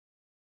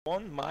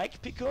1,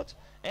 Mike Pickett,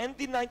 and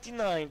the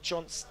 99,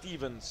 John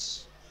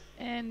Stevens.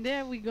 And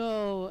there we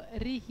go,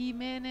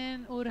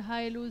 Riihimäen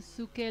Urheilu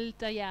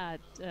Sukeltajat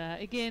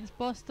against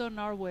Boston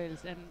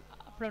Narwhals. And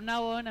from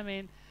now on, I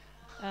mean,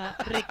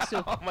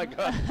 Riksu. Oh my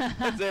God,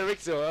 it's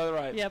Riksu, all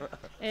right. Yep.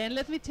 And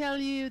let me tell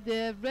you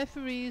the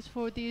referees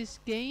for this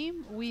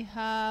game. We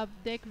have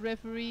deck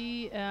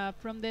referee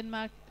from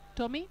Denmark,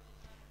 Tommy.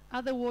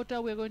 Other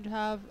water, we're going to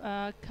have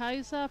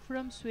Kajsa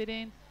from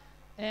Sweden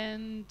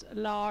and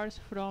Lars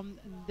from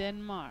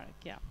Denmark.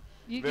 Yeah,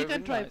 you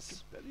can try.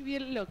 Nice.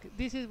 Look,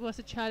 this was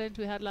a challenge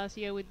we had last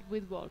year with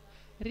Wolf.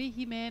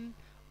 Riihimäen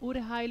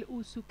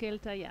Urheilu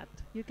Sukeltajat.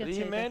 You can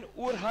say that. Riihimäen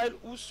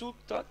Urheilu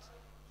Sukeltajat.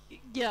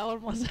 Yeah,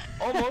 almost.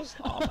 Almost?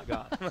 Oh my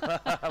God.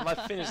 My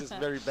Finnish is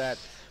very bad.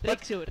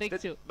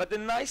 Riksu. But the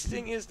nice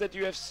thing is that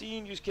you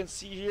can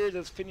see here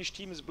the Finnish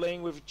team is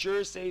playing with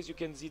jerseys. You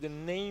can see the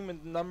name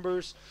and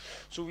numbers.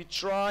 So we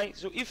try.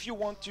 So if you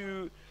want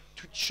to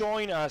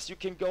join us, you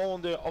can go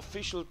on the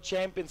official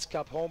Champions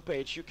Cup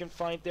homepage. You can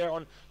find there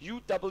on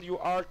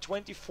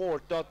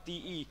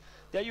uwr24.de.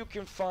 There you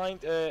can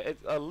find a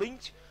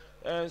link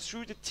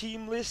through the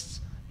team lists,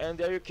 and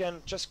there you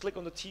can just click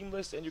on the team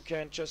list and you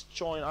can just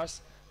join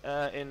us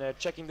in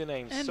checking the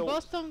names. And so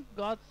Boston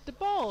got the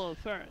ball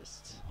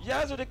first.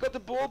 Yeah, so they got the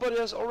ball, but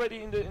it's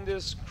already in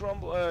the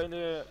scramble.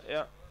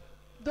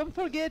 Don't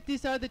forget,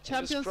 these are the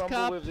Champions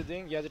Cup. With the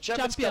thing. Yeah, the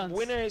Champions Cup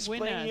winner is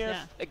playing here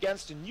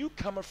against a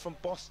newcomer from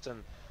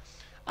Boston.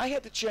 I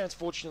had the chance,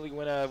 fortunately,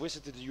 when I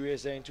visited the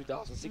USA in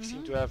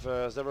 2016 to have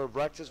several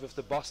practices with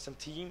the Boston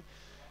team.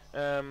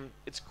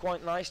 It's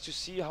quite nice to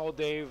see how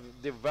they've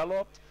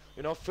developed.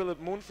 You know, Philip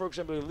Moon, for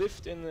example,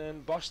 lived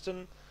in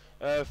Boston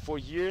for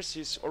years.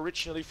 He's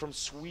originally from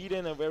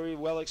Sweden, a very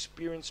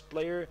well-experienced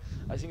player.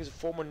 I think he's a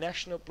former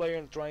national player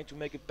and trying to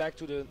make it back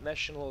to the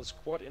national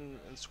squad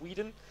in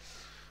Sweden.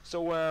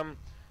 So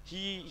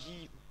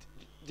he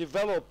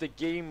developed the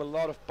game a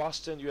lot of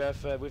Boston. You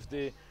have with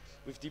the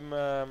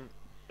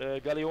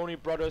Gallioni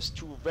brothers,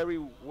 two very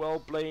well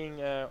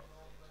playing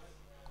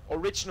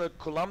original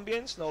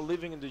Colombians now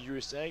living in the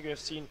USA. You have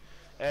seen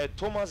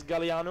Tomas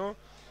Galliano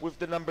with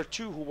the number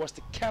 2, who was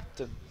the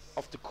captain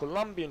of the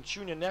Colombian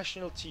junior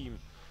national team,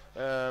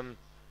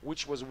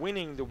 which was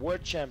winning the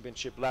World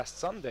Championship last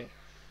Sunday.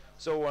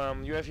 So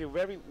you have here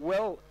very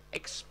well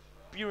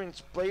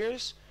experienced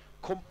players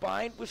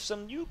combined with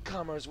some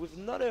newcomers with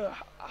not a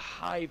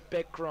high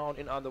background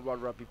in underwater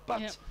rugby.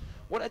 But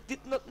what I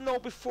did not know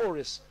before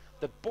is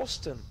that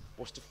Boston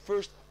was the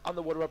first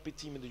underwater rugby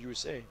team in the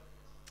USA.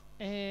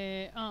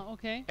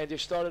 Okay. And they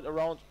started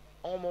around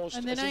almost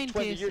in the 90s,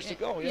 20 years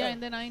ago. Yeah, in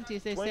the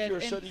 90s they 20 said. or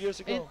 30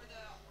 years ago.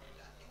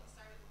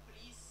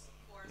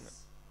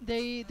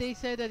 They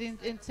said that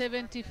in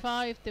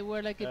 75 they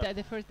were like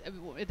the first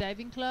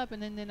diving club,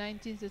 and in the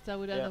 90s they started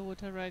with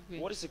underwater rugby.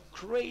 What is a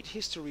great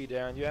history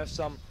there, and you have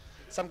some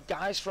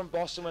guys from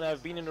Boston. When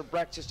I've been in the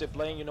practice, they're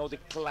playing, you know, the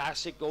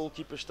classic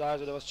goalkeeper style.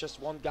 So there was just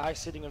one guy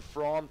sitting in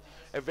front,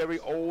 a very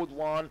old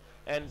one,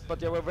 but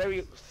they were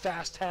very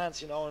fast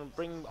hands, you know, and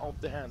bringing out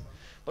the hand.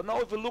 But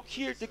now if you look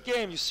here at the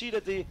game, you see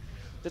that the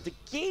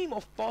game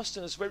of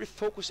Boston is very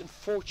focused in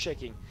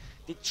forechecking.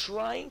 They're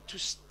trying to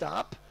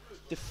stop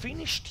the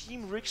Finnish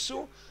team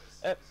Riksu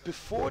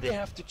before they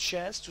have the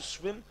chance to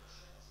swim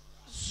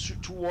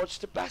towards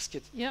the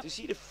basket. You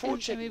see the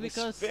forechecking is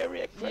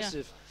very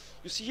aggressive.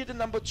 You see here the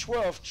number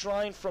 12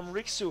 trying from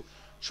Riksu,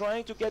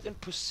 trying to get in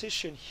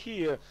position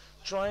here,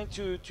 trying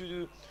to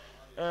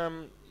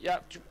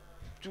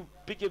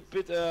big a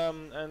bit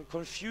and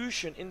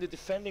confusion in the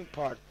defending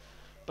part.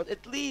 But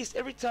at least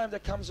every time there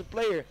comes a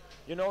player,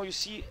 you know, you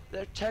see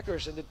their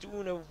attackers, and they're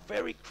doing a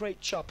very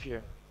great job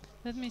here.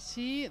 Let me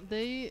see.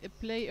 They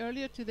play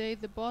earlier today.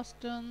 The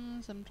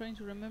Bostons. I'm trying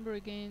to remember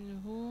again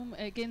whom.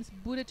 Against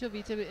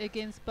Budacovic,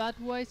 against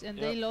Budweiss, and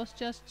they lost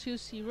just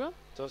 2-0.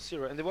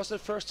 2-0, and it was the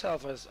first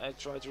half, as I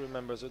try to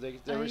remember. So they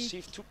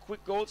received 2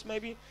 quick goals,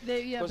 maybe.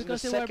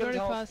 Because they were very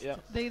fast.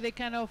 They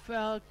kind of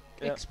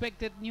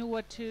expected, knew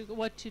what to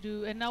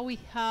do, and now we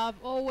have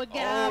a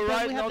gap. All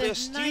right, now they're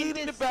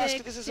stealing the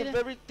basket. This is a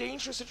very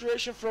dangerous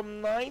situation from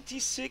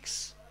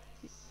 96.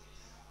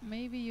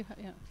 Maybe you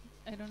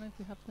I don't know if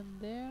you have them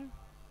there.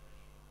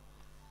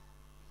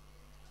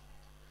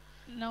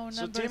 No,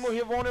 so Timo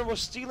Hirvonen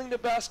was stealing the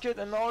basket,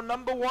 and now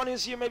number 1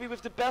 is here, maybe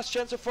with the best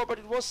chance so far, but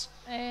it was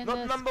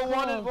not number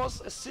 1, it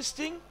was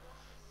assisting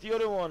the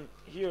other one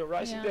here,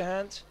 raising the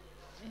hand.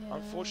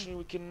 Unfortunately,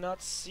 we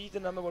cannot see the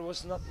number 1. It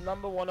was not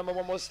number 1. Number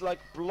 1 was like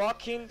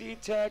blocking the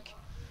attack.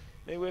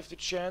 Maybe we have the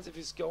chance if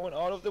he's going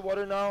out of the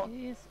water now.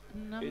 It's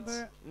 9.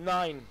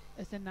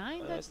 Is it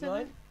 9? That's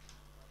 9?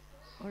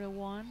 Or a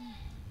 1?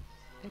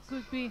 It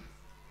could be. Number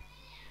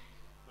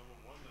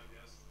 1, I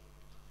guess.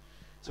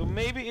 So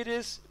maybe it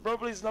is,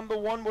 probably it's number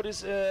 1, what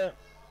is Ferti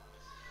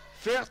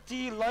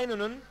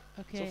Lainonen.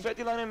 So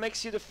Ferti Lainonen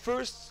makes here the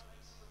first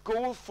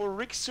goal for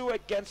Riksu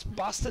against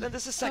Boston, and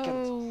this is second.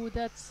 Oh,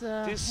 that's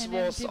this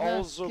was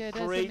also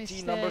great.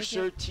 Number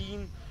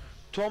 13,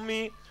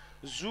 Tommy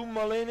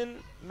Zumalainen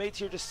made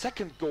here the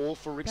second goal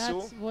for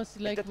Riksu. That was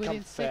And like that within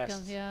come fast.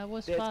 seconds. Yeah, it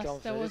was That fast.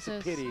 comes That fast. was It's a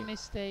a pity.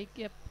 mistake.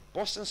 Yep.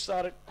 Boston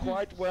started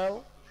quite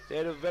well. They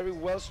had a very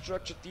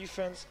well-structured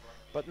defense,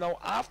 but now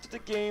after the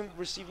game,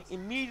 receiving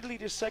immediately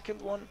the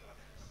second one,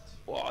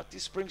 wow,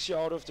 this brings you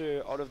out of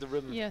the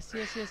rhythm. Yes,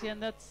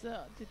 and that's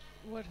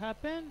what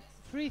happened.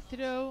 Free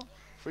throw.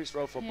 Free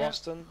throw for Yeah,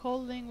 Boston.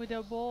 holding with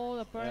the ball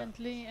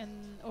apparently,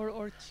 and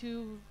or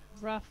too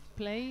rough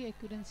play. I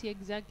couldn't see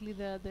exactly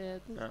the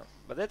Yeah,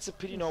 but that's a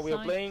pity. the No, we are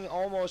sign. playing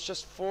almost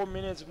just 4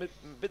 minutes,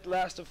 bit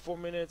last of 4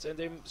 minutes, and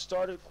they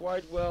started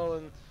quite well,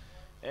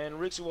 and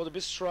Riksu was a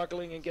bit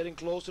struggling and getting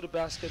close to the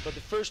basket. But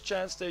the first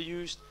chance they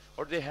used,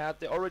 or they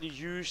already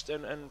used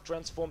and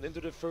transformed into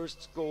the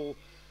first goal.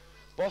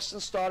 Boston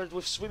started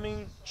with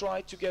swimming,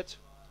 tried to get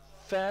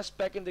fast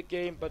back in the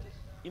game, but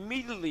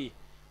immediately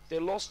they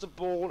lost the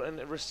ball and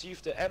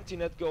received the empty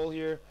net goal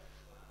here.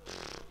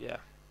 Yeah.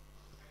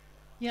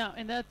 Yeah,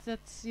 and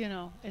that's you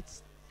know,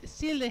 it's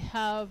still they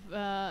have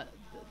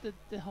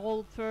the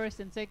whole first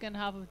and second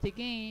half of the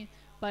game,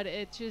 but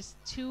it's just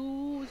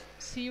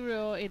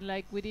 2-0 in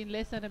like within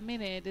less than a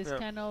minute is Yeah.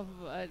 kind of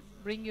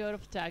bring you out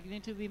of tack. You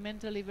need to be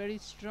mentally very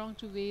strong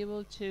to be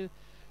able to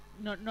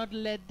not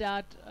let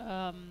that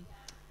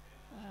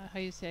how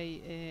you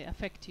say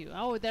affect you.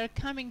 Oh, they're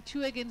coming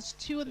 2 against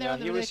 2 and they're Yeah, on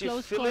the here very we see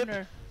close Philip.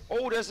 corner.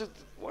 Oh,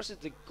 was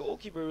it the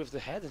goalkeeper with the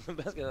head in the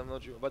basket? I'm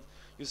not sure. But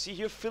you see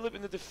here Philip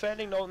in the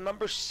defending. Now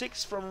number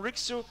 6 from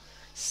Riksu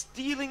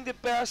stealing the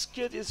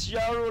basket is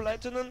Jaro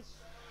Leitonen.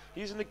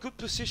 He's in a good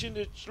position.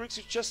 That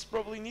Riksu just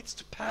probably needs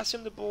to pass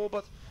him the ball,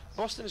 but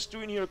Boston is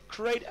doing here a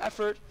great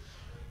effort,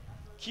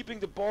 keeping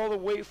the ball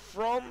away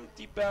from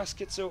the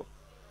basket. So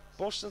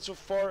Boston so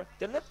far,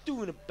 they're not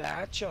doing a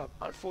bad job.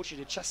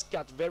 Unfortunately, they just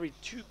got very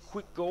 2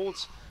 quick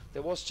goals.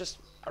 There was just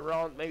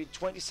around maybe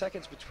 20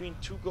 seconds between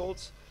 2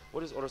 goals.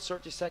 Or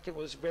 30 seconds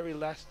was very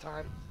last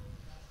time.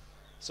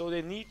 So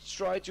they need to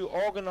try to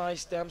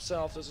organize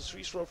themselves. There's a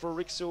free throw for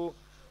Riksu.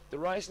 They're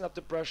rising up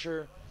the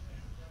pressure.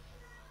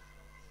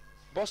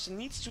 Boston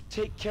needs to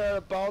take care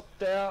about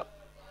their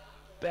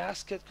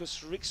basket,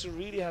 because Riksu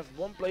really have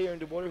one player in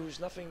the water who's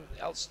nothing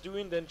else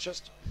doing than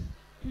just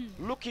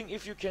looking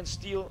if you can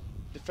steal,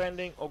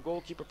 defending or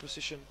goalkeeper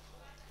position.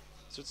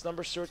 So it's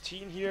number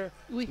 13 here,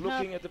 We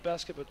looking have at the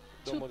basket, but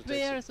don't 2 want to take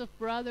it. pairs of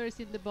brothers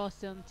in the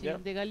Boston team, Yeah.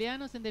 the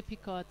Galeanos and the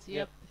Picots. Yep.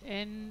 Yep.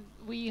 And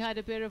we had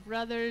a pair of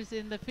brothers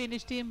in the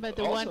Finnish team, but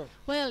the Also. one,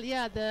 well,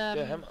 yeah, the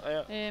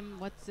Yeah,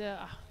 what's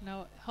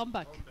no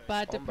Hombak.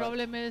 But the Hombak.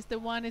 problem is the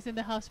one is in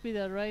the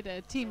hospital, right?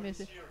 A team is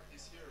He's here.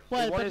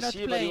 well, the one but is not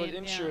here, but he playing.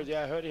 was injured.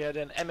 Yeah, I heard he had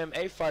an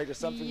MMA fight or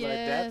something like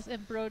that. Yes,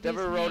 and broke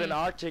Never his wrote an knee.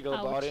 article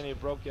about Ouch. it, and he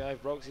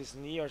broke his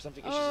knee or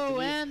something. Oh,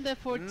 and the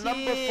 14.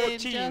 Number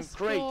 14, just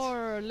great.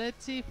 score.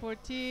 Let's see,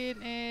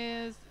 14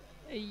 is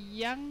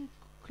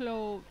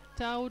Youngklo,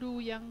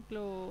 Tauru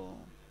Youngklo,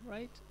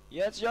 right?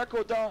 Yeah, it's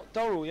Jarkko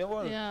Tauru. Yeah,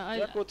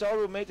 Jarkko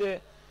Tauru made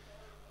the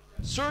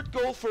 3rd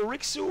goal for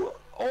Riksu,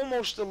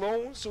 almost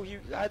alone. So he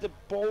had the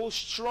ball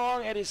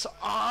strong at his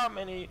arm,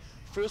 and he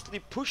firstly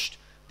pushed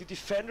the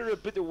defender a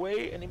bit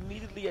away, and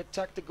immediately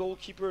attacked the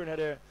goalkeeper and had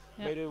a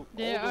made a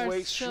They all the are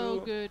way so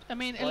through. good. I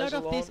mean, a twice lot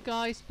of these alone.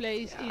 guys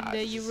plays in Yeah, the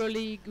this is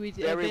EuroLeague with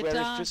very, very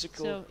Beta,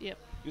 physical. So, yep.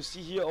 You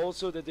see here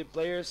also that the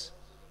players,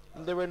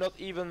 they were not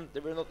even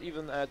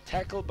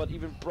tackled, but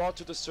even brought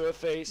to the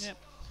surface. Yep.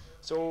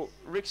 So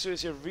Riksu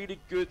is a really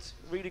good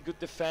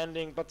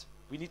defending, but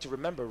we need to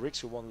remember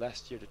Riksu won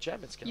last year the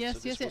Champions Cup. Yes, so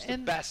this yes, was the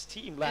and- best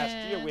team last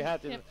year we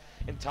had in yep.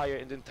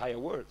 the entire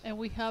world. And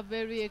we have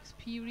very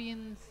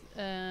experienced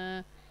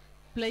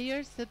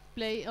players that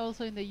play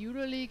also in the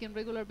EuroLeague on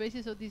regular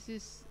basis. So this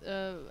is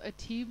a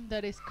team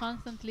that is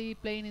constantly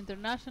playing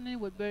internationally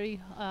with very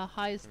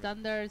high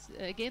standards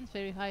against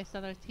very high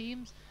standard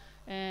teams.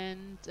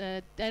 And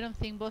I don't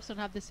think Boston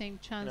have the same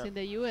chance No. in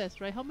the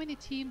US, right? How many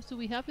teams do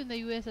we have in the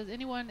US? Is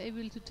anyone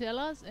able to tell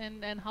us?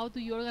 And how do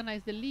you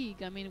organize the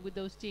league? I mean, with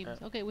those teams.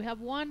 Yeah. Okay, we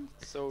have one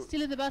So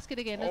still in the basket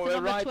again. That's oh, the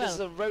number right, 12. this is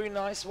a very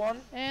nice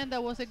one. And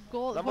that was a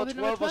goal. Number Bobby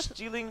 12 was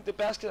stealing the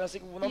basket. I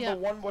think number Yeah.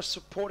 1 was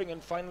supporting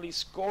and finally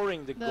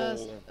scoring the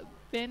That's goal.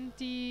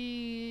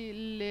 Pentti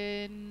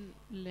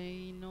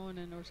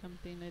Leinonen or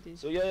something like this.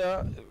 So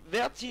yeah,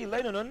 Verti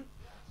Leinonen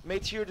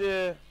made here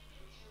the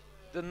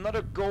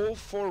another goal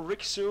for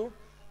Riksu,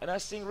 and I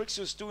think Riksu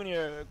is doing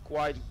a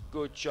quite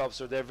good job.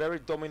 So they're very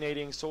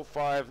dominating so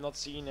far. I've not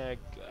seen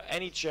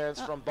any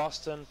chance from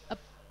Boston.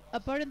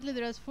 Apparently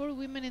there are 4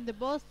 women in the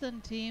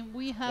Boston team.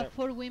 We have Yeah.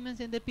 4 women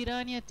in the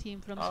Piranha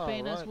team from Ah,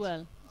 Spain as right.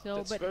 well. So,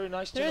 That's but very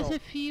nice to there's know. a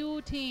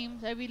few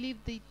teams. I believe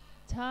the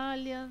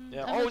Italian.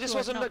 Yeah. I'm Oh, not this sure,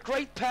 was a no.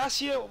 great pass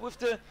here with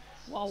the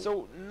Wow.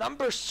 so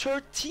number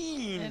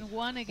 13. And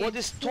 1 against What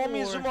is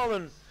Tommy 4.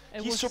 Zumalen?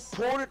 It He was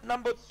supported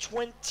number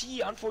 20.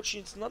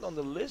 Unfortunately, it's not on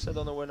the list. I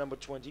don't know where number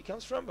 20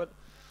 comes from, but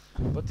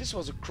this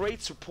was a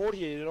great support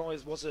here. You know,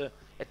 it was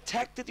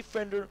attacked the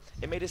defender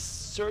and made a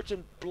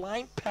certain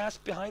blind pass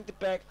behind the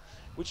back,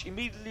 which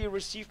immediately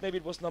received. Maybe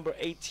it was number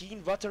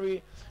 18,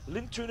 Vatari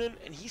Lintunen,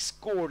 and he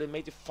scored and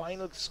made the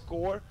final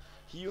score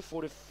here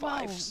for the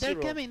Wow, 5-0. they're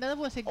coming. That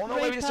was a Oh no,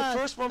 great maybe it's the pass.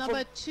 first one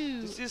Number from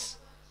 2. this is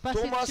Pass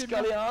it Tomas to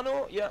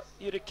Galeano, yeah,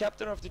 you're the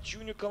captain of the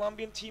junior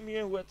Colombian team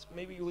here, who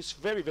is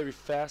very, very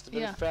fast, a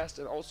very Yeah. fast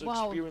and also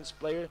Wow. experienced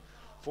player.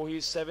 For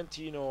he's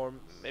 17 or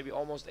maybe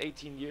almost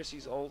 18 years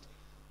he's old.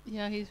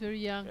 Yeah, he's very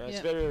young. Yeah, Yeah.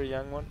 it's very, very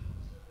young one.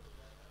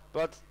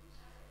 But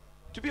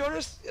to be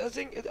honest, I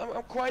think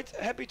I'm quite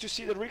happy to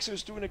see that Rixo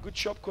is doing a good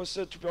job, because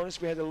to be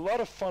honest, we had a lot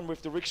of fun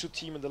with the Rixo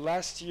team in the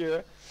last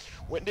year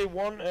when they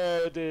won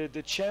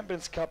the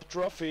Champions Cup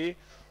trophy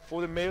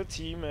for the male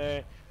team.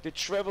 They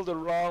traveled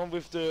around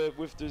with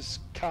this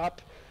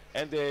cup,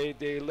 and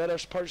they let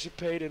us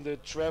participate in the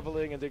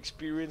traveling and the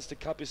experience the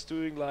cup is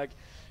doing. Like,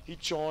 he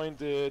joined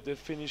the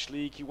Finnish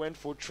league, he went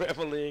for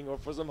traveling or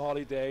for some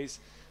holidays.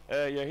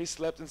 Yeah, he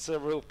slept in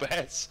several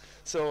beds.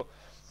 So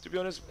to be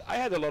honest, I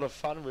had a lot of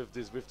fun with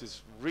this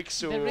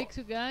Rixo The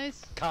Rixo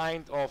guys.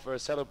 kind of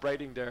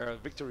celebrating their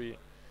victory.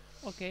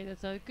 Okay,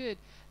 that's all good.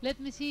 Let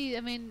me see.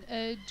 I mean,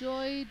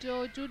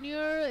 Joe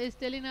Jr. is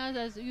telling us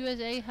as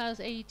USA has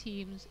 8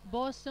 teams: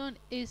 Boston,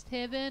 East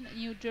Haven,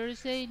 New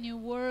Jersey,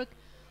 Newark,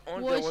 Oh,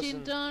 there wasn't-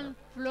 Washington,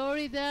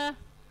 Florida,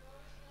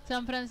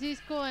 San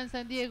Francisco, and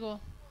San Diego.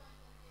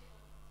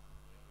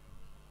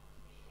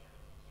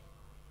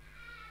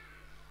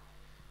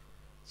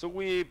 So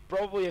we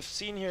probably have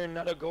seen here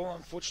another goal.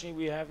 Unfortunately,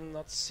 we have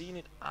not seen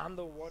it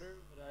underwater,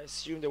 but I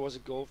assume there was a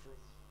goal from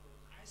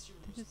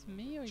This is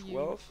me or you?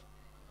 12.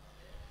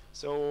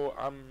 So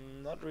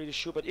I'm not really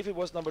sure, but if it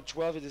was number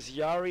 12, it is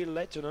Jari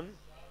Lehtonen.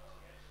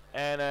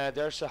 And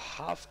there's a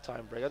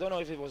half-time break. I don't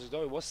know if it was a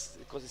goal. It was,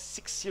 because it's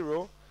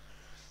 6-0.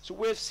 So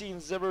we've seen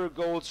several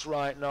goals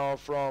right now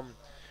from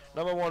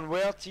number 1,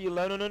 Verti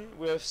Lehtonen.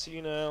 We have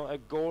seen a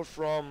goal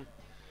from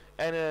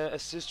and an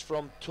assist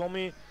from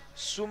Tommy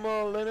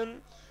Summerlinen.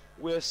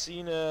 We have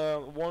seen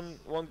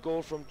one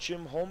goal from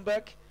Jim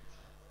Holmbeck,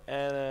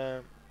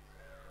 and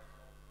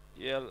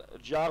yeah,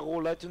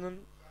 Jaro Lehtonen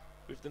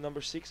with the number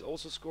 6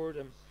 also scored.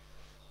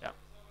 Yeah,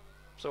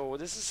 so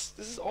this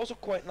is also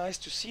quite nice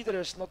to see that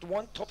there's not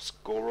one top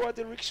scorer at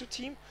the Rixo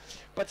team,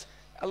 but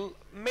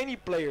many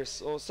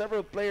players or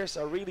several players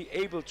are really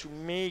able to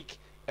make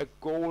a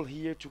goal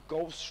here, to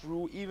go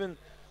through even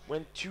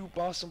when 2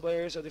 Boston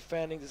players are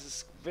defending. This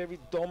is very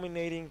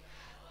dominating.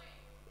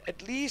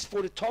 At least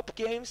for the top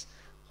games,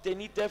 they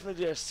need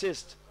definitely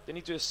assist. They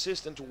need to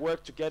assist and to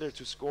work together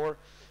to score.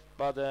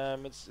 But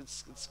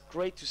it's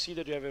great to see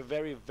that you have a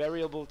very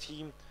variable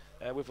team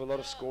with a lot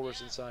of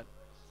scorers inside.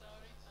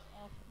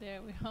 Oh,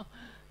 there we go.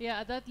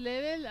 Yeah, at that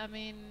level, I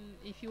mean,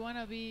 if you want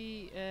to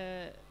be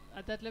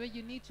at that level,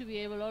 you need to be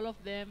able, all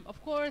of them.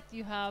 Of course,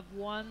 you have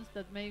ones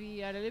that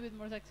maybe are a little bit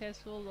more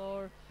successful,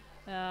 or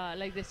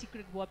like the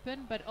secret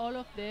weapon, but all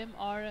of them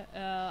are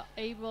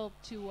able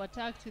to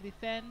attack, to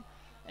defend,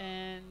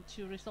 and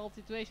to resolve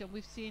situation.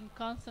 We've seen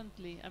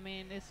constantly. I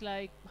mean, it's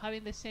like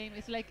having the same.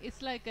 It's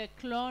like a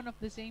clone of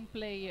the same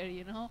player,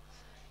 you know.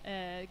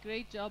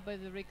 Great job by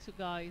the Rixo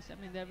guys. I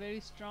mean, they're very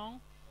strong,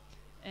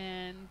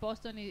 and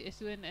Boston is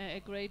doing a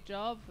great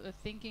job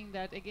thinking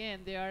that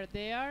again they are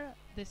there.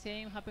 The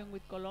same happened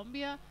with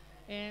Colombia,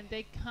 and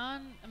they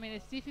can. I mean,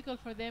 it's difficult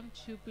for them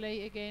to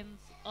play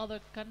against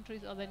other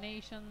countries, other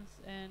nations,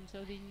 and so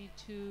they need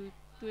to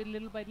do it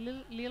little by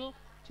little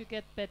to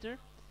get better.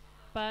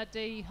 But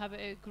they have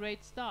a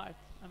great start.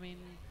 I mean,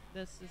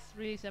 this is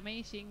really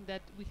amazing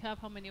that we have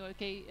how many?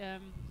 Okay,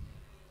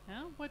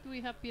 what do we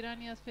have?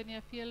 Piranhas,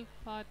 Peñafiel,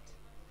 but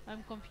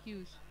I'm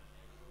confused.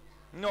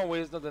 No,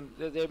 it's not.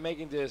 They're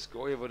making the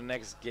score for the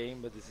next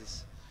game, but this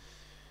is.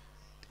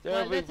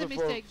 Well, that's a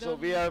mistake. So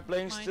we are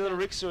playing mind still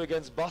that. Rixo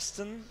against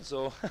Boston.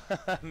 So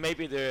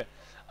maybe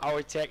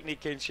our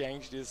technique can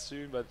change this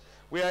soon. But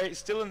we are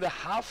still in the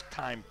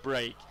halftime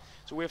break.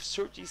 So we have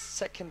 30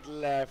 seconds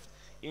left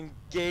in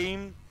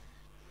game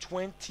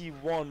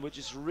 21, which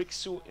is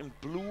Rixo in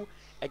blue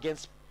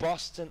against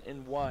Boston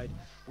in white,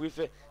 with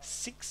a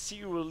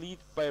 6-0 lead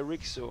by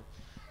Rixo.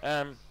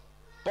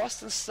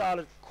 Boston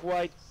started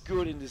quite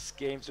good in this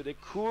game, so they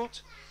could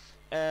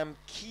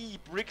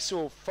keep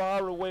Rixo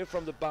far away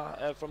from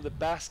the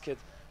basket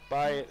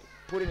by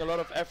putting a lot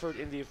of effort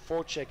in the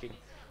forechecking.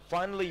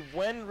 Finally,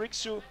 when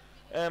Rixo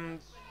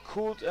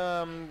could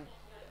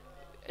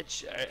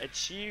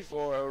achieve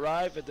or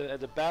arrive at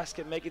the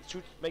basket, making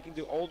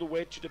it all the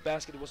way to the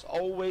basket, it was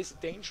always a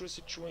dangerous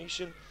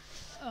situation.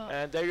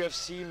 And there you have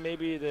seen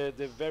maybe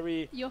the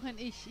very... Jochen,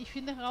 ich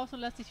finde heraus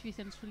und lass dich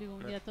wissen,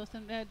 Entschuldigung. Ja. Ja,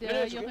 Thorsten, Ja,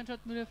 it's Jochen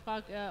Schott-Müller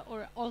fragt,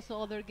 or also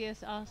other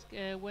guests ask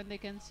when they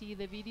can see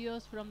the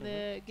videos from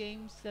the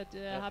games that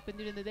happened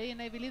during the day,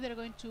 and I believe they're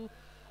going to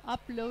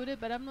upload it,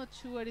 but I'm not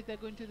sure if they're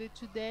going to do it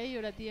today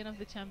or at the end of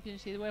the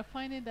championship. We're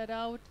finding that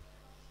out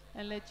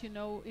and let you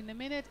know in a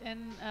minute.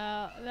 And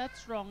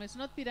that's wrong. It's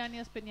not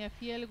Piranhas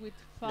Peñafiel with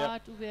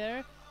Fat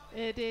there.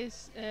 It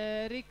is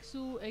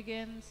Rixo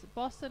against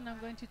Boston. I'm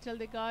going to tell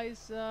the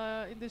guys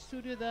in the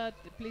studio that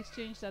please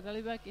change that. I'll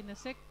be back in a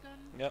second.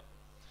 Yep.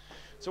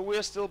 So we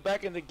are still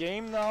back in the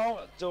game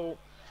now. So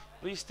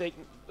please take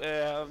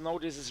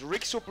note, this is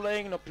Rixo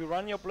playing, not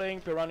Piranha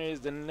playing. Piranha is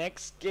the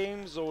next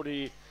game, so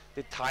the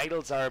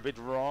titles are a bit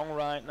wrong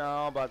right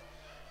now. But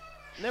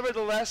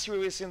nevertheless,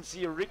 we can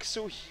see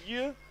Rixo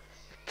here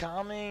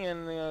coming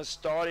and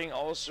starting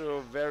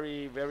also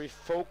very, very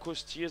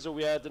focused here. So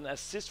we had an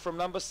assist from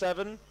number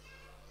 7,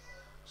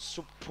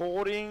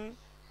 supporting.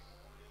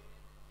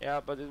 Yeah,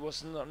 but it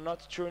was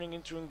not turning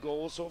into a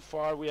goal so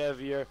far. We have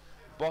here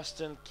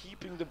Boston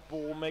keeping the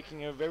ball,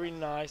 making a very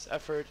nice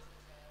effort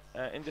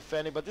in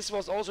defending. But this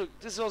was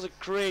a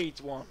great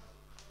one.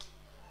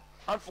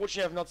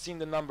 Unfortunately, I've not seen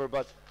the number,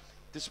 but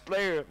this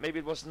player, maybe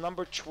it was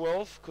number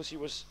 12, because he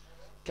was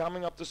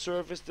coming up the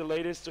surface the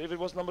latest. So if it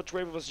was number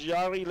 12, it was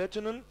Jari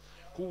Lettonen,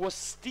 who was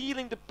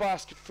stealing the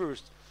basket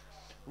first,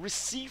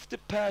 received the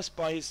pass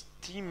by his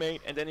teammate,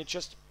 and then he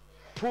just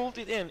pulled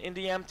it in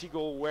the empty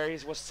goal where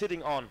he was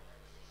sitting on.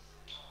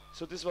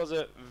 So this was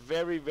a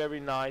very, very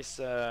nice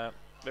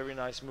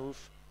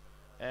move.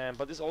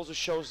 But this also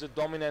shows the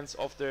dominance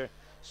of the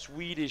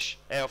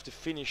of the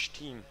Finnish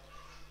team,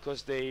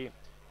 because they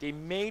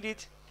made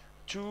it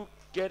to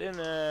get in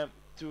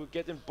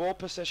ball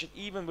possession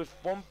even with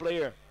one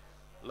player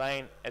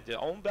lying at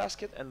their own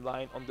basket and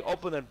lying on the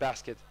opponent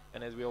basket.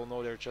 And as we all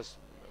know, there are just,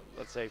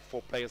 let's say,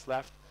 4 players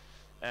left,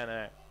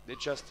 and they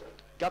just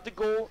got the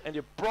goal and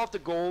they brought the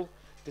goal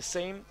the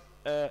same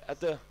at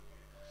the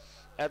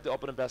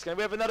opponent basket. And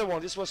we have another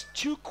one. This was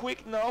too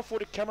quick now for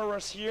the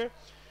cameras here.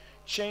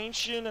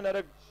 Changing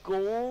another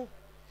goal.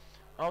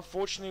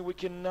 Unfortunately, we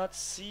cannot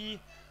see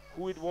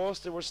who it was.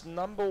 There was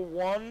number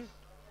 1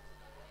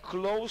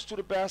 close to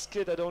the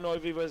basket. I don't know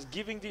if he was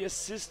giving the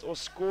assist or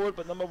scored,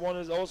 but number 1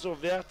 is also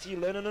Verti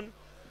Lennonen,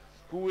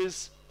 who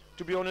is,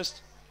 to be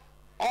honest,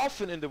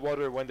 often in the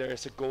water when there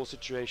is a goal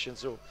situation.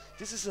 So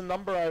this is a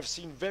number I've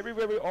seen very,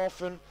 very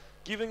often,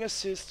 giving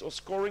assists or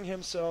scoring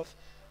himself.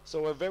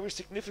 So a very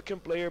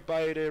significant player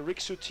by the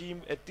Rixo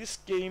team at this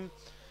game.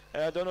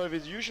 I don't know if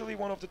it's usually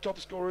one of the top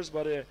scorers,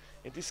 but in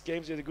this game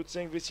it's a good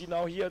thing. We see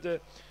now here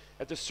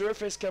at the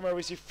surface camera,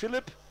 we see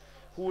Philip,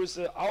 who is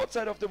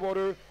outside of the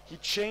water. He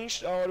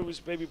changed out. He was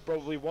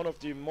probably one of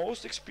the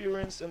most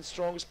experienced and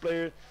strongest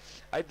player.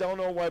 I don't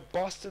know why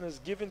Boston has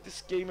given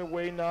this game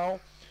away now.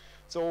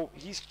 So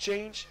he's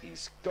changed.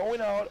 He's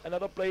going out.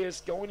 Another player is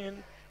going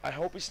in. I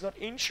hope he's not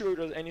injured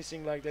or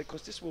anything like that,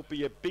 because this will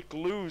be a big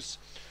lose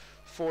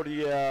for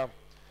the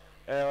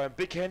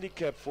big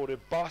handicap for the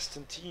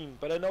Boston team.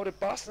 But I know that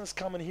Boston's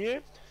coming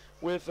here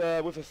with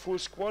a full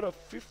squad of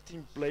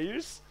 15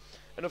 players,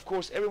 and of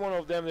course every one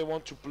of them, they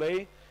want to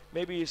play.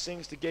 Maybe he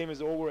thinks the game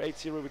is over,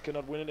 8-0, we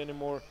cannot win it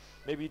anymore.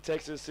 Maybe he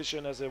takes a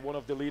decision as one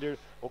of the leader.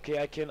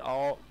 Okay, I can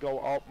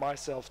go out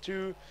myself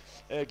too,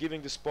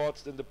 giving the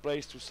spots, then the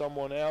place to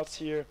someone else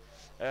here.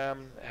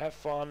 Have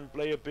fun,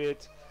 play a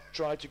bit,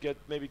 try to get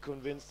maybe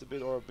convinced a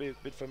bit or a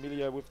bit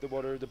familiar with the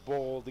water, the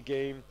ball, the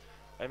game,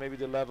 and maybe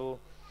the level.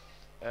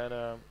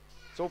 And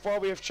so far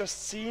we have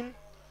just seen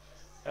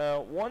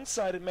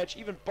one-sided match.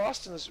 Even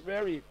Boston is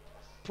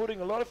putting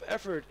a lot of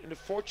effort in the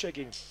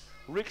forechecking.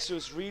 Rixo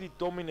is really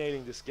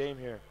dominating this game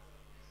here.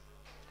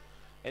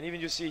 And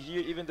even you see here,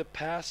 even the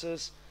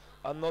passes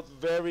are not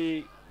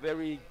very,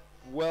 very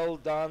well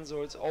done.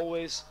 So it's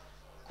always,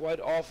 quite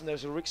often,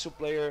 there's a Rixo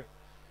player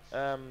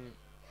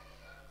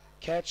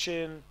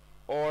catching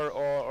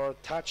or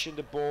touching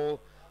the ball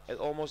at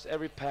almost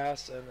every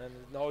pass. And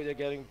now they're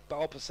getting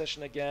ball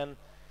possession again.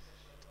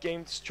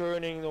 Game's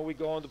turning. Now we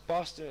go on to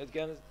Boston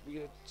again.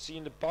 We're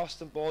seeing the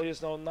Boston ball.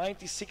 Here's now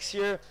 96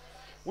 here,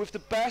 with the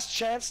best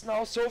chance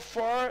now so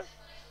far,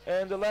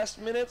 and the last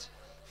minute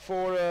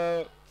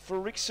for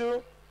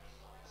Rixo.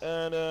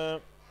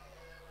 And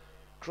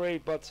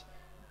great, but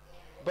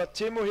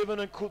Timo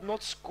Hivonen could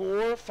not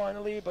score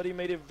finally, but he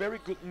made a very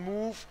good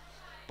move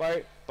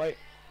by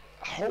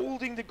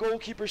holding the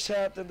goalkeeper's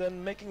head and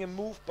then making a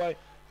move by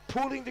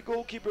pulling the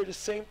goalkeeper at the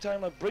same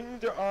time, like bringing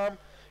their arm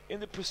in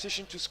the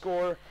position to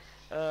score.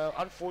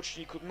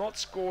 Unfortunately, he could not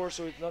score,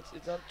 so it not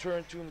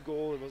turned to a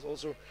goal. It was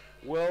also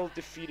well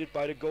defeated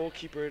by the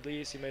goalkeeper. At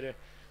least he made a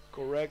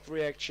correct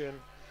reaction.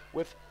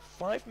 With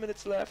 5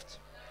 minutes left,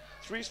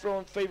 3 throw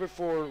in favor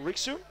for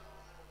Rixo.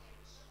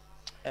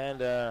 And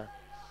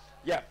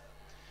yeah.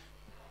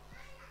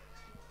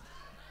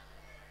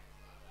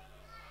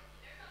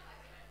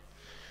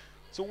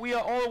 So we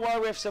are all aware.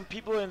 We have some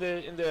people in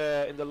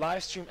the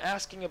live stream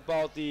asking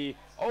about the.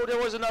 Oh, there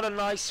was another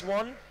nice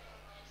one.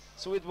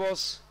 So it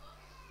was.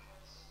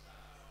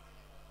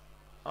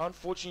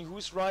 Unfortunately,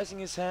 who's raising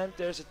his hand?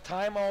 There's a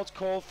timeout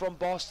call from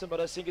Boston, but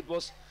I think it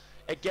was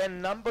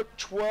again number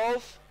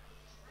 12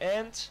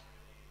 and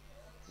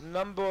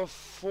number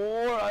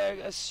 4, I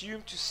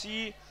assume, to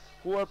see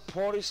who are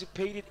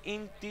participated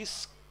in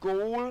this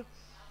goal.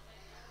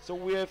 So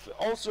we have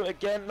also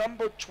again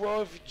number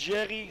 12,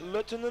 Jerry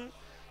Luttinen,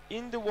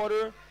 in the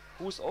water,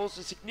 who's also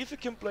a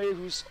significant player,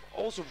 who's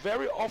also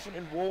very often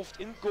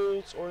involved in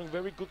goals or in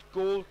very good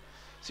goal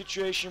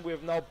situation. We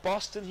have now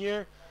Boston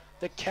here,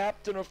 the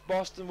captain of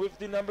Boston with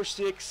the number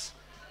 6,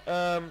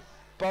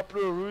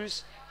 Pablo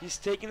Ruiz. He's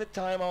taking the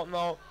timeout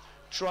now,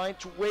 trying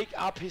to wake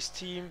up his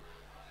team,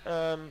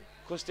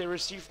 because they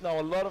received now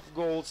a lot of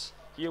goals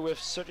here with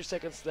 30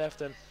 seconds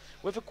left. And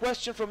with a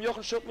question from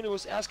Jochen Schottmann, who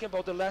was asking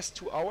about the last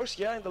 2 hours.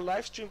 Yeah, in the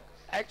live stream,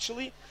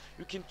 actually,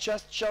 you can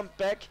just jump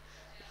back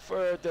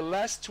for the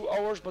last 2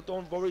 hours, but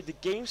don't worry, the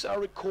games are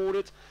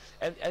recorded,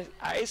 and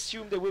I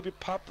assume they will be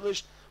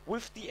published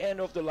with the end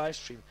of the live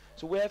stream.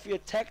 So we have here a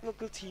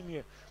technical team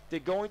here. They're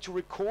going to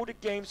record the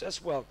games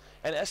as well,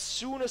 and as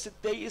soon as the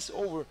day is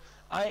over,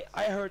 I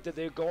heard that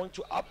they're going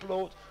to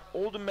upload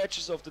all the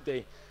matches of the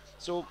day.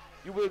 So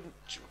you will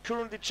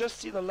currently just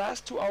see the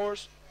last 2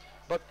 hours,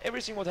 but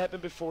everything what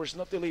happened before is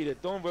not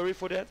deleted. Don't worry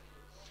for that.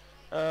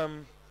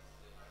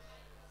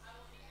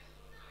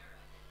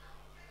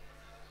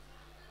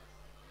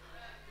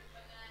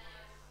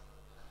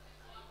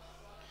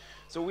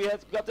 So we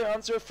have got the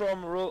answer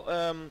from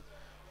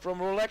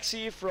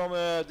Rolexi, from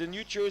the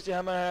New Jersey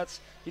Hammerheads.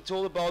 He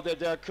told about that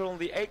there are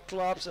currently 8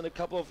 clubs and a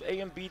couple of A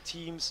and B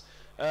teams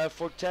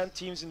for 10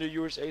 teams in the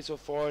USA so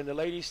far. And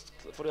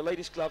for the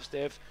ladies clubs,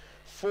 they have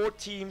 4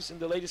 teams in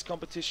the latest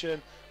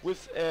competition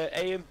with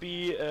A and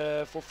B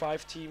for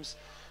 5 teams.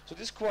 So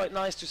this is quite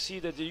nice to see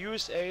that the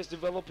USA is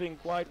developing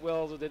quite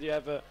well, so that you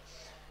have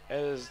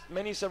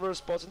many several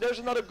spots. And there's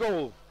another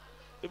goal.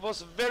 It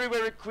was very,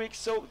 very quick,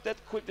 so that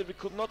quick that we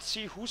could not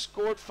see who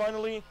scored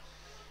finally.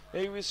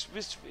 Maybe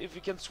if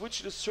we can switch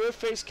to the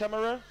surface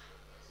camera.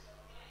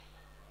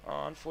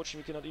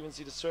 Unfortunately, we cannot even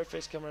see the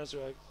surface camera, so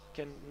I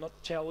cannot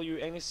tell you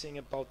anything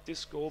about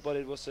this goal, but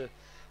it was a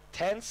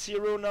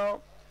 10-0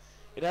 now.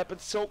 It happened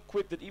so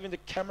quick that even the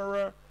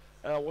camera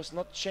was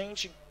not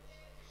changing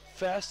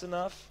fast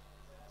enough.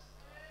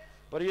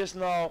 But here's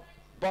now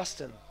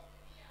Boston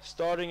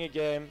starting a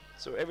game.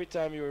 So every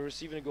time you are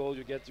receiving a goal,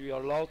 you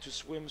are allowed to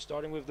swim,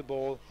 starting with the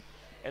ball.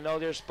 And now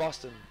there's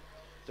Boston.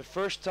 The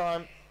first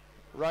time,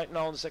 right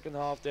now in the second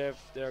half,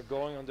 they're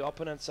going on the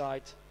opponent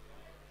side,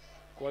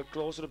 quite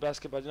close to the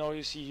basket. But now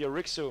you see here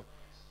Rixu.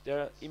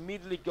 They're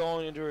immediately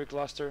going into a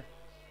cluster.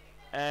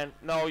 And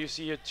now you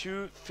see here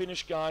 2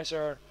 Finnish guys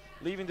are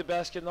leaving the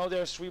basket. Now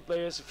there are 3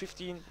 players.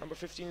 Number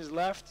 15 is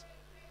left.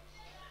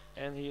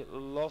 And he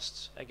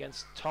lost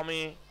against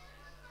Tommy.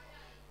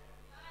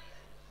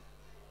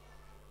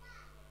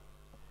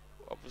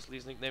 Obviously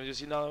his nickname. You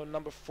see now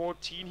number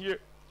 14 here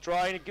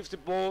trying to give the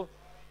ball.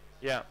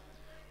 Yeah.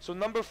 So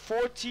number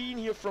 14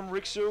 here from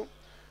Rixu,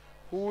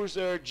 who is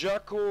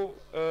Jaakko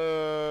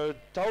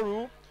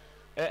Tauru,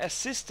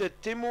 assisted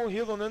Timo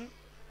Hillonen,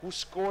 who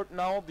scored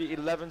now the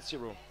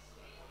 11-0.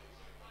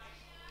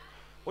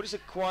 What is a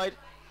quite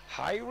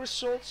high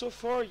result so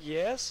far?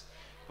 Yes,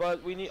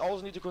 but we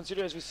also need to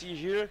consider, as we see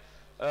here,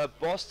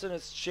 Boston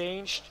has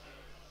changed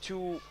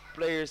 2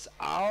 players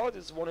out.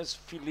 One is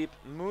Philipp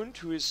Mund,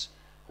 who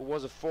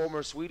was a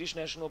former Swedish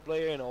national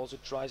player and also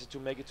tries to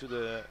make it to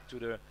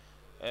the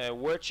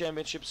World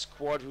Championship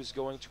squad, who's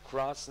going to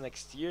Graz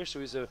next year. So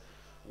he's a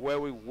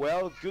very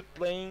good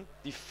playing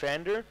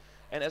defender.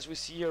 And as we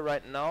see here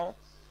right now,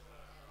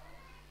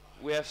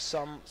 we have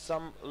some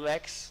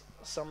legs,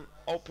 some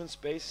open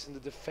space in the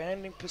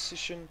defending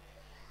position,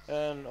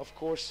 and of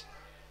course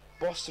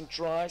Boston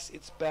tries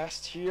its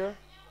best here,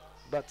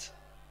 but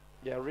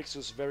yeah, Rixu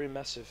is very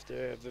massive.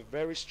 They have a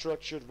very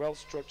structured,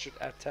 well-structured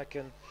attack,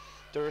 and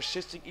they're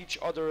assisting each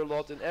other a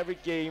lot. In every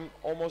game,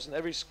 almost in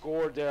every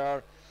score,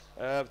 there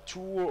are 2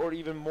 or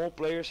even more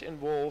players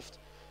involved.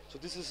 So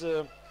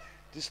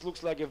this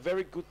looks like a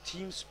very good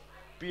team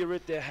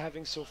spirit they're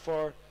having so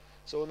far.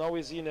 So now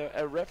we're seeing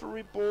a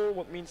referee ball,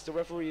 what means the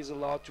referee is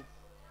allowed to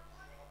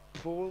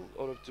pull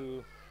or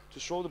to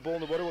throw the ball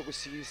in the water, what we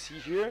see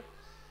here.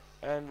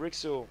 And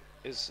Rixu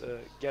is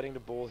getting the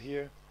ball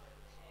here.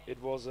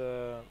 It was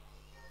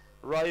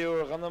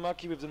Rayo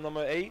Ranamaki with the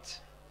number 8,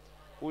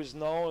 who is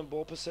now in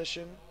ball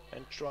possession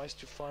and tries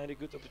to find a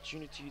good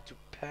opportunity to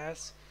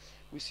pass.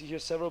 We see here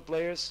several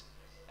players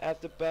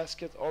at the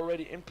basket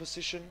already in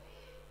position.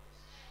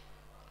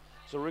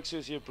 So Rixu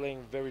is here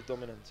playing very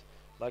dominant.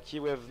 Like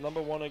here we have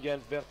number 1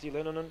 again, Verti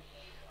Lennonen,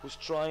 who's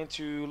trying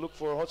to look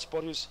for a hot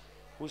spot,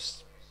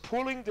 who's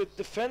pulling the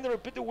defender a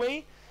bit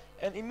away,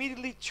 and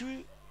immediately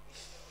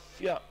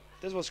yeah,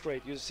 this was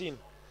great. You've seen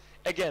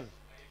again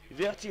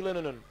Verti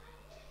Lennonen.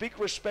 Big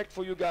respect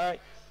for you, guy,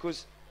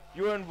 because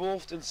you're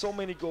involved in so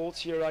many goals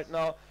here right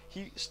now.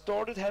 He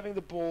started having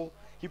the ball,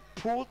 he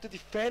pulled the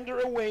defender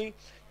away,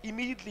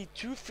 immediately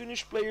 2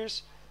 Finnish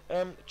players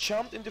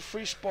jumped in the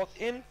free spot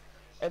in,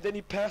 and then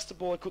he passed the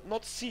ball. I could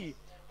not see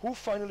who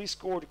finally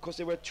scored because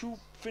there were 2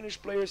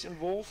 Finnish players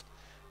involved.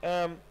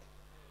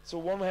 So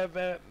one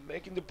have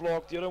making the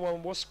block, the other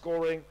one was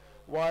scoring,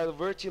 while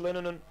Verti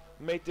Lennonen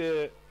made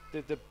the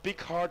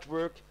big hard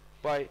work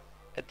by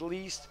at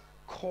least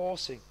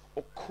causing,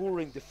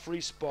 occurring the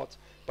free spot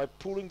by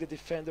pulling the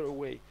defender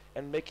away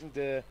and making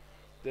the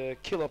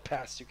killer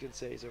pass, you can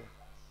say so.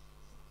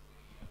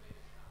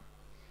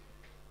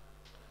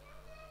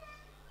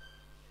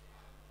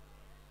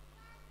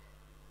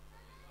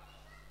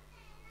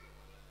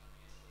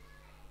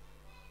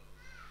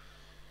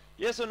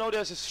 Yeah, so now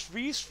there's a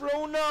free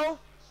throw now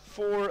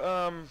for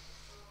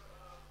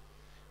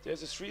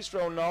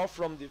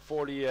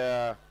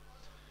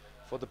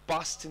the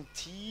Boston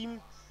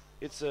team.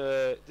 It's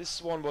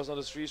this one was not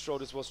a free throw.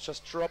 This was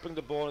just dropping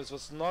the ball. This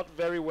was not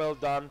very well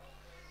done,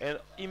 and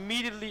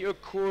immediately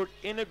occurred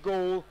in a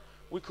goal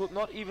We could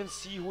not even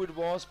see who it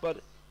was,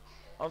 but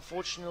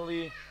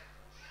unfortunately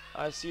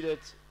I see that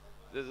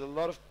there's a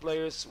lot of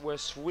players were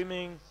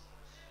swimming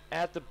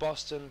at the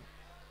Boston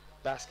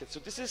basket. So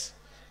this is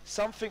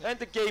something, and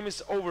the game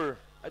is over.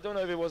 I don't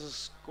know if it was a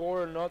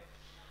score or not.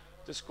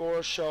 The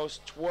score shows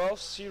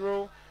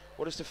 12-0.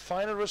 What is the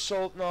final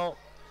result now?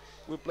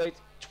 We played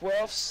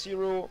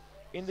 12-0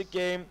 in the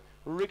game.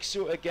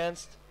 Rixu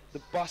against the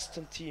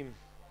Boston team.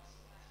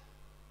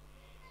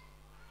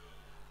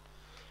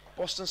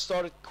 Boston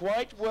started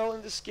quite well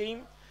in this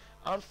game.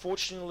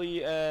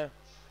 Unfortunately,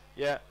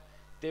 yeah,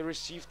 they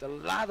received a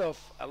lot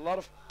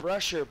of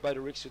pressure by the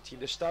Rixu team.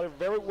 They started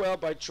very well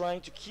by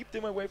trying to keep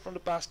them away from the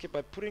basket,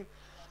 by putting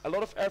a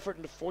lot of effort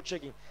in the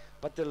forechecking.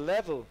 But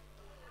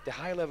the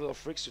high level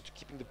of Rixu to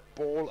keeping the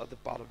ball at the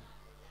bottom,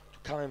 to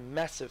come in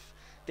massive.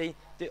 They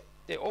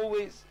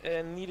always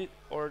needed,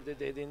 or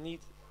they need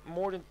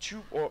more than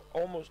 2 or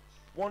almost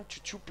 1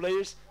 to 2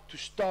 players to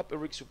stop a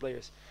Rixu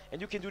players.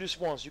 And you can do this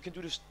once, you can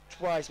do this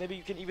twice, maybe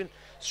you can even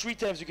 3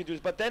 times you can do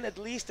this. But then at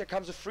least there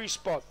comes a free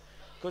spot,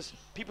 because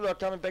people are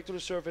coming back to the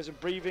surface and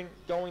breathing,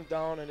 going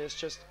down, and it's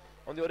just,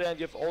 on the other hand,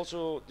 you have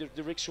also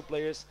the Rixu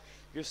players.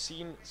 You've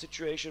seen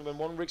situation when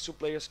 1 Rixu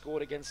player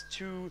scored against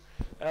 2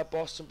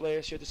 Boston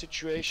players. You had the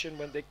situation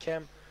when they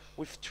came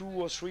with 2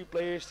 or 3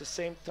 players at the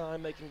same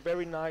time, making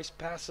very nice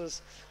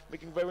passes,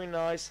 making very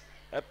nice,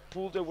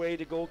 pulled away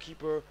the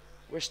goalkeeper,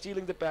 were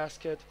stealing the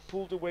basket,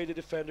 pulled away the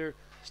defender,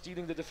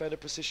 stealing the defender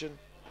position.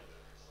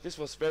 This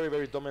was very,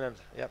 very dominant.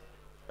 Yeah,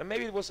 and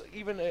maybe it was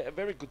even a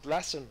very good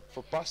lesson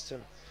for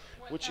Boston,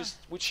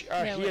 which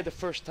are here the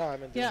first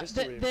time in the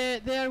history.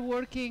 They are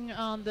working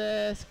on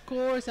the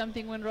score.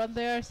 Something went wrong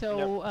there,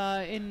 so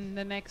in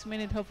the next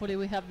minute, hopefully,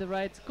 we have the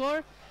right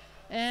score.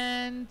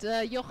 And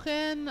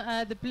Jochen,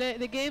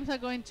 the games are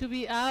going to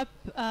be up.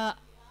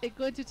 It's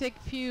going to take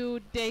a few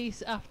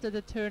days after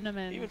the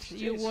tournament.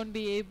 You won't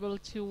be able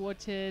to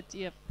watch it.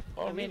 Yep.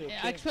 Oh, I mean, okay.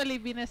 actually,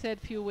 Vina said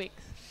few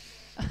weeks.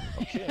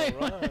 Okay,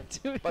 right.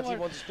 But you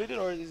want to split it,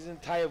 or is the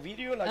entire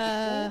video like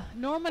the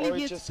full? Normally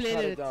he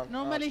split it.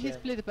 Normally he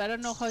split it, but I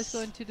don't know how he's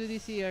going to do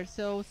this year.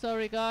 So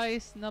sorry,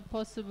 guys, not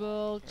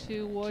possible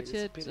to watch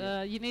it.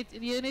 You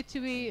need to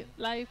be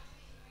live.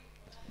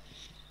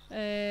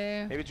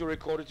 Maybe to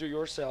record it to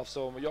yourself.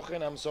 So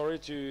Jochen, I'm sorry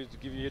to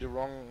give you the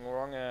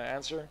wrong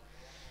answer.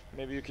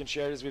 Maybe you can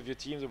share this with your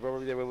teams, or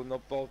probably there will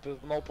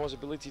no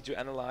possibility to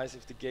analyze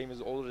if the game is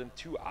older than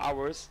 2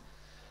 hours.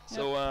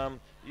 So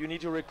you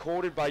need to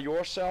record it by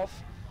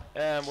yourself.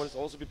 Will it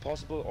also be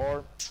possible,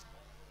 or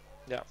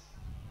yeah.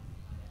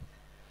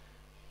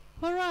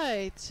 All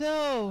right,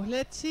 so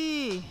let's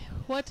see.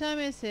 What time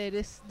is it?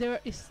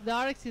 It's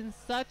dark since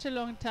such a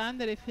long time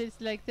that it feels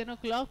like 10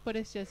 o'clock, but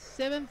it's just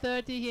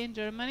 7:30 here in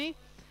Germany.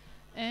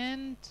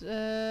 And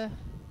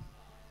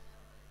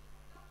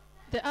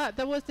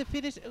that was the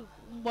finish.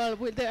 Well,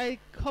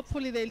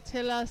 hopefully they'll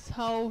tell us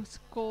how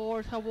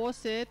scored. How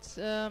was it?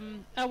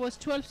 I was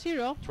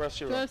 12-0.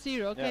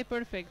 12-0. Okay,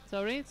 perfect.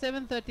 Sorry,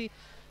 7:30.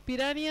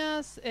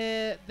 Piranhas,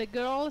 the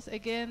girls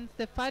against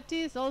the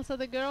Fatties, also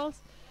the girls.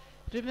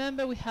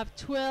 Remember, we have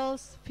 12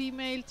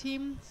 female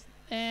teams,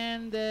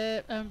 and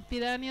the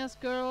Piranhas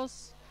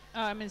girls,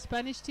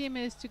 Spanish team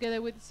is together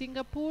with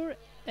Singapore.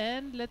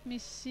 And let me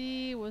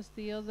see, was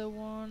the other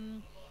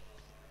one?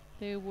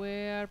 They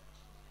were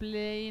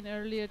playing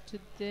earlier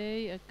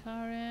today.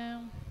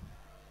 Karen,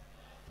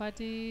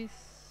 Fatties.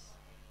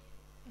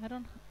 I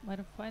don't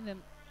find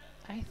them.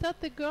 I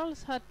thought the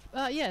girls had.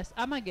 Yes,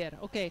 Amager.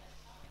 Okay,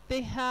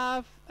 they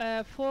have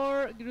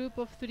 4 group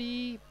of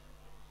 3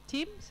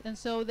 teams, and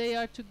so they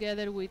are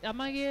together with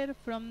Amager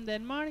from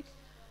Denmark,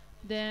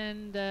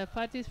 then the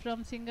Fatties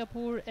from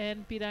Singapore,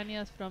 and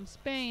Piranhas from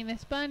Spain.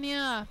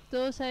 España,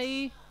 todos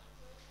ahí.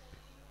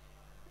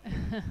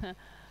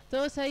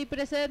 Todos ahí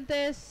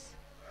presentes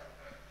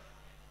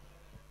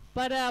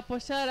para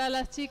apoyar a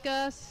las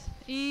chicas,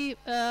 y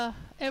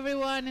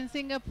everyone in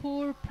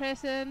Singapore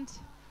present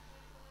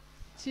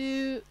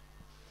to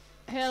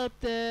help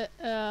the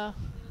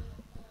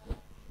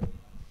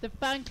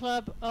fan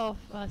club of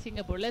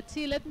Singapore. Let's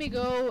see, let me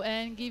go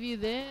and give you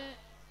the...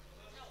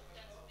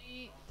 That's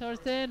me,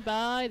 Thorsten,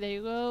 bye, there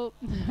you go.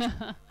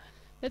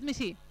 Let me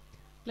see.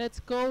 Let's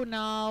go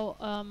now.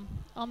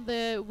 On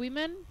the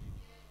women,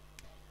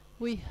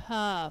 we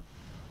have,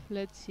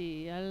 let's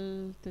see,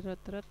 give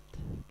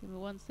me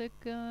 1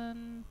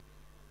 second.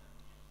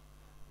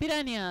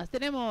 Piranhas,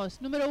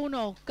 tenemos número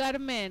 1,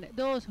 Carmen,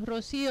 2,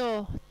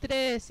 Rocío,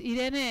 3,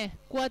 Irene,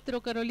 4,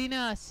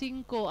 Carolina,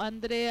 5,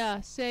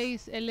 Andrea,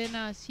 6,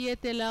 Elena,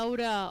 7,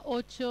 Laura,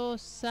 8,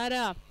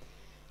 Sara,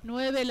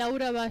 9,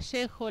 Laura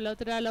Vallejo, la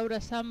otra Laura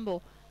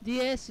Sambo,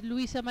 10,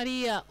 Luisa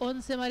María,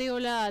 11,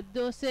 Mariola,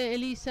 12,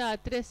 Elisa,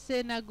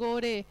 13,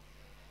 Nagore,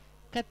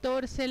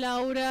 14,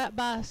 Laura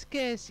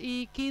Vázquez,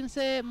 y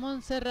 15,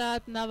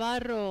 Montserrat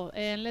Navarro.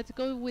 And let's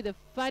go with the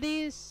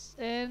Fatties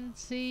and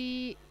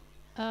see...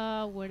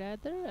 where are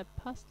they? I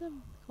passed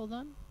them. Hold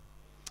on.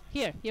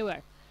 Here we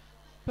are.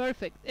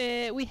 Perfect.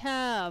 We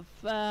have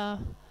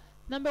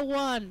number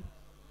 1,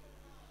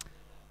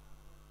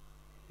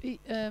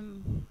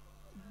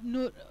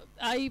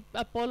 I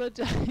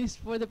apologize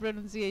for the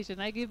pronunciation.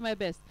 I give my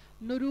best.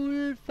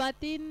 Nurul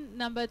Fatin,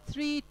 number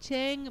 3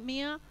 Cheng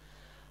Mia,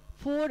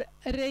 4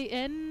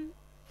 Rayen,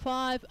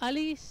 5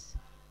 Alice,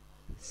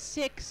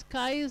 6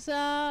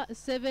 Kaiser,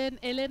 7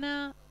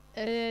 Elena,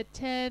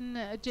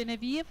 10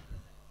 Genevieve,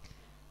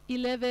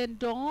 11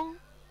 Dong,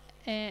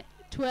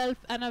 12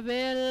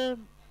 Annabelle,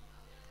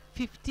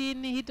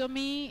 15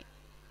 Hitomi,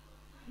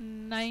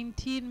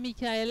 19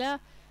 Michaela,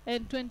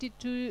 and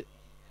 22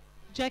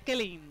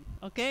 Jacqueline.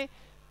 Okay,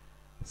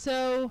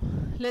 so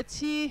let's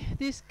see.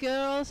 These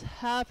girls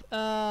have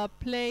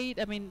played.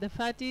 I mean, the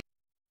fatties